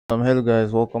Hello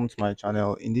guys, welcome to my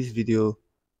channel. In this video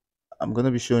I'm going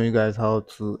to be showing you guys how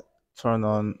to turn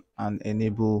on and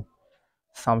enable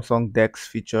Samsung Dex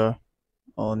feature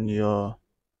on your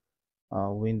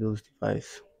Windows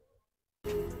device.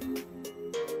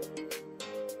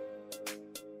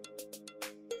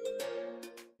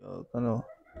 You're gonna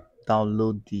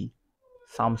download the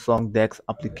Samsung Dex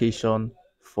application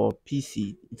for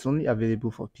PC. It's only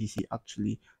available for PC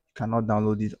actually. You cannot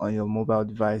download it on your mobile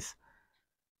device.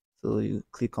 So you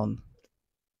click on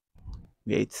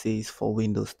where it says for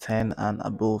Windows 10 and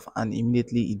above, and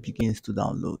immediately it begins to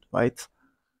download, right?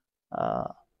 Uh,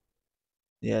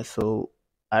 yeah, so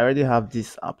I already have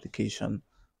this application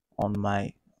on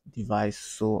my device,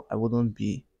 so I wouldn't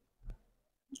be,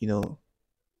 you know,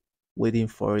 waiting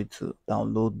for it to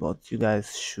download, but you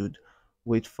guys should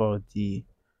wait for the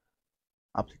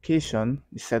application,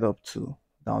 the setup to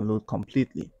download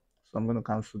completely. So I'm going to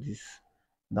cancel this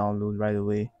download right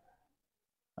away.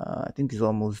 I think it's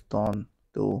almost done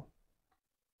though.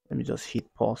 Let me just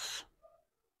hit pause.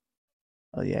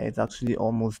 Yeah, it's actually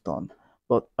almost done.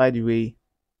 But by the way,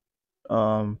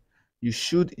 um, you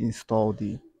should install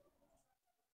the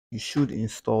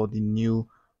new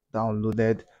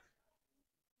downloaded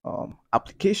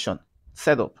application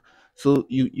setup. So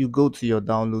you go to your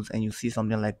downloads and you see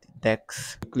something like the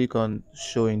Dex. You click on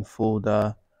show in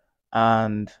folder,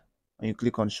 and when you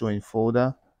click on show in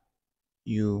folder,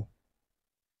 you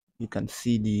you can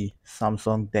see the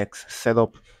Samsung Dex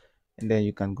setup, and then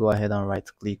you can go ahead and right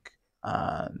click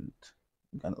and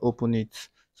you can open it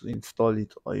to install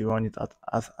it, or you run it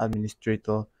as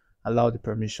administrator, allow the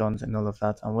permissions and all of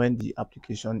that. And when the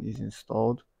application is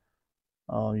installed,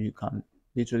 you can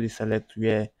literally select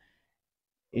where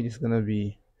it is going to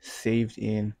be saved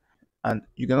in, and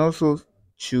you can also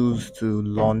choose to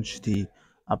launch the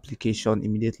application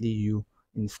immediately you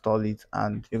install it,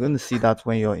 and you're going to see that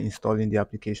when you're installing the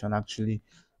application actually.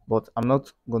 But I'm not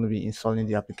going to be installing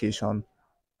the application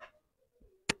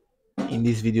in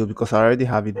this video because I already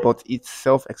have it, but it's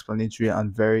self-explanatory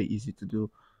and very easy to do.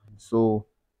 So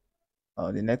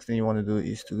the next thing you want to do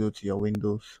is to go to your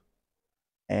Windows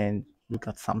and look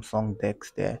at Samsung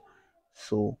Dex there.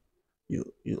 So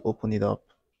you open it up.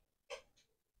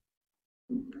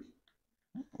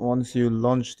 Once you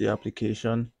launch the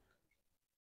application,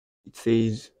 it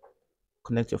says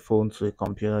connect your phone to a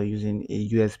computer using a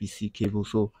USB-C cable.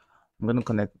 So I'm going to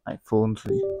connect my phone to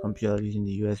the computer using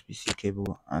the USB-C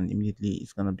cable, and immediately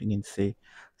it's going to begin to say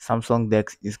Samsung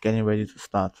Dex is getting ready to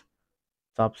start.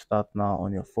 Tap start now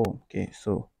on your phone. Okay,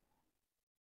 so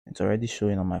it's already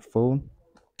showing on my phone.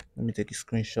 Let me take a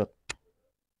screenshot.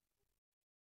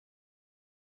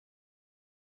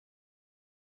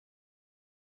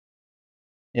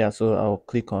 Yeah, so I'll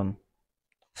click on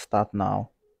start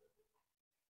now,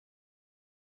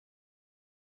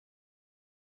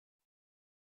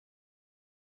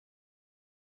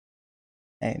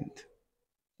 and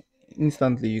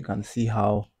instantly you can see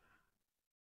how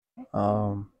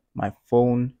my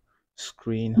phone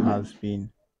screen has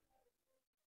been,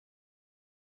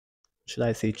 should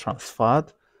I say,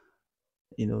 transferred,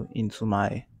 into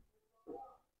my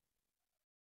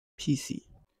PC.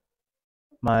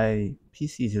 My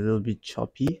PC is a little bit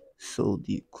choppy, so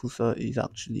the cursor is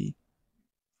actually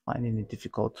finding it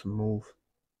difficult to move,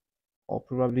 or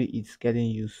probably it's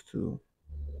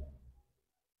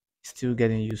still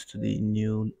getting used to the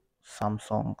new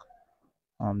Samsung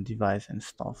device and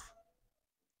stuff.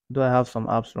 Though I have some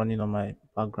apps running on my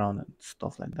background and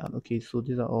stuff like that. Okay, so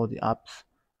these are all the apps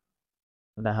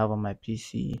that I have on my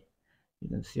PC. You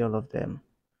can see all of them.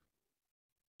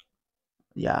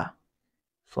 Yeah,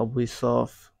 Subway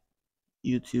Surf,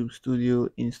 YouTube Studio,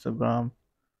 Instagram,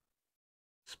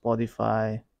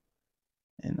 Spotify,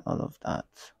 and all of that.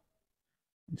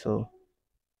 So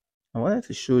I wanted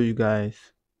to show you guys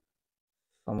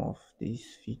some of these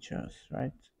features,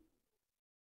 right?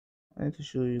 I wanted to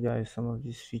show you guys some of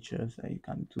these features that you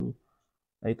can do,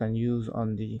 that you can use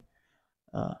on the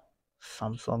uh,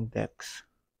 Samsung Dex.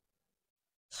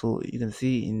 So you can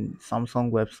see in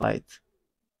Samsung website,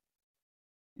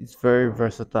 it's very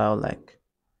versatile. Like,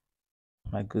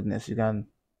 my goodness, you can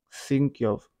sync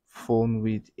your phone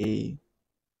with a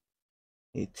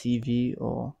TV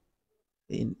or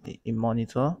a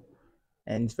monitor,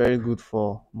 and it's very good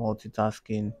for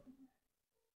multitasking.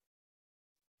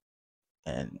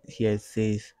 And here it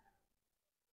says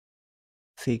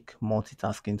take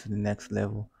multitasking to the next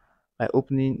level. By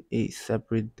opening a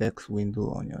separate Dex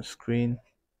window on your screen,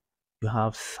 you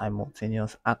have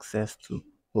simultaneous access to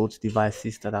both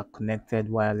devices that are connected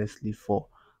wirelessly for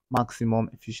maximum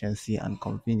efficiency and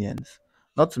convenience.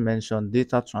 Not to mention,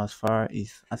 data transfer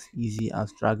is as easy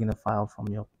as dragging a file from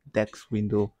your Dex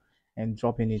window and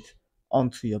dropping it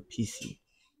onto your PC.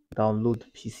 Download the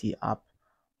PC app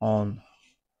on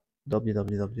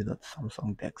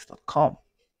www.samsungdex.com.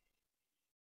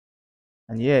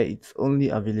 And yeah, it's only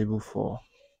available for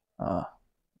uh,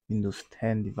 Windows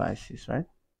 10 devices, right?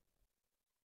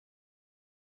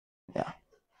 Yeah,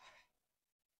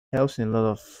 helps in a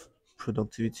lot of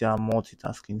productivity and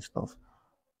multitasking stuff.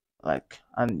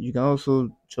 And you can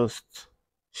also just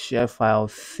share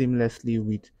files seamlessly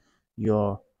with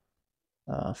your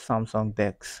Samsung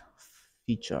Dex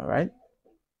feature, right?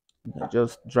 You can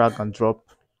just drag and drop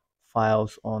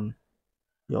files on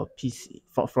your PC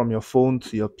from your phone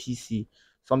to your PC.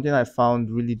 Something I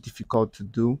found really difficult to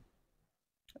do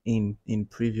in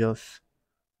previous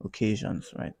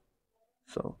occasions, right?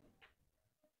 So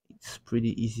it's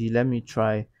pretty easy. Let me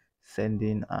try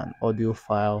sending an audio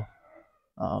file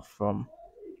from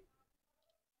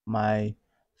my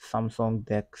Samsung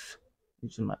Dex,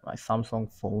 which is my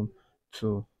Samsung phone,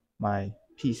 to my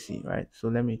PC, right? So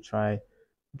let me try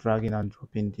dragging and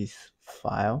dropping this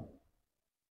file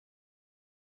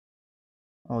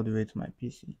all the way to my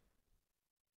PC.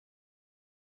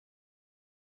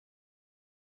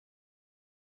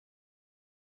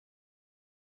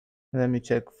 Let me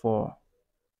check for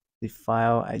the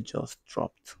file I just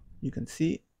dropped. You can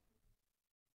see,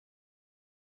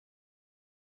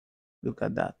 look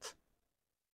at that.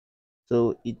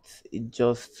 So it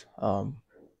just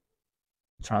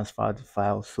transferred the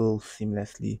file so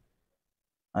seamlessly.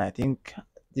 And I think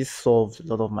this solves a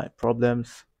lot of my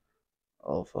problems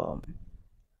of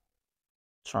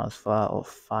transfer of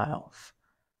files.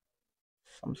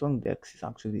 Samsung Dex is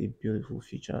actually a beautiful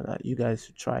feature that you guys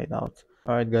should try it out.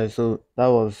 Alright guys, so that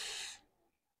was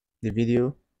the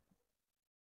video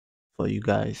for you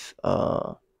guys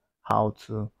how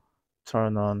to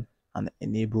turn on and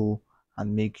enable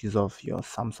and make use of your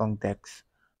Samsung Dex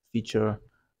feature.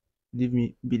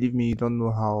 Believe me, you don't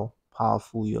know how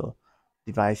powerful your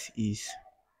device is.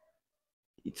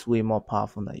 It's way more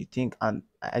powerful than you think, and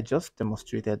I just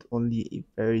demonstrated only a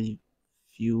very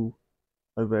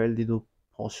little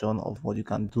portion of what you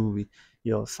can do with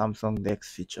your Samsung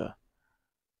Dex feature.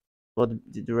 But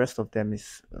the rest of them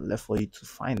is left for you to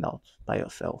find out by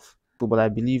yourself. So, but I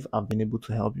believe I've been able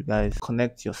to help you guys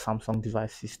connect your Samsung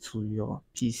devices to your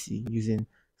PC using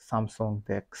Samsung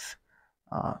Dex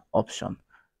option.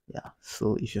 Yeah,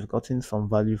 so if you've gotten some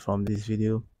value from this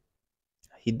video,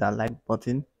 hit that like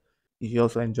button. If you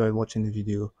also enjoyed watching the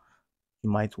video,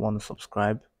 you might want to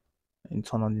subscribe and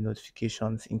turn on the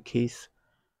notifications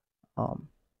um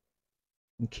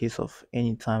in case of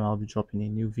any time I'll be dropping a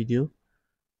new video.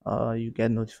 You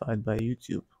get notified by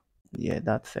YouTube. Yeah,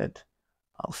 that said,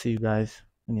 I'll see you guys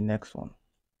in the next one.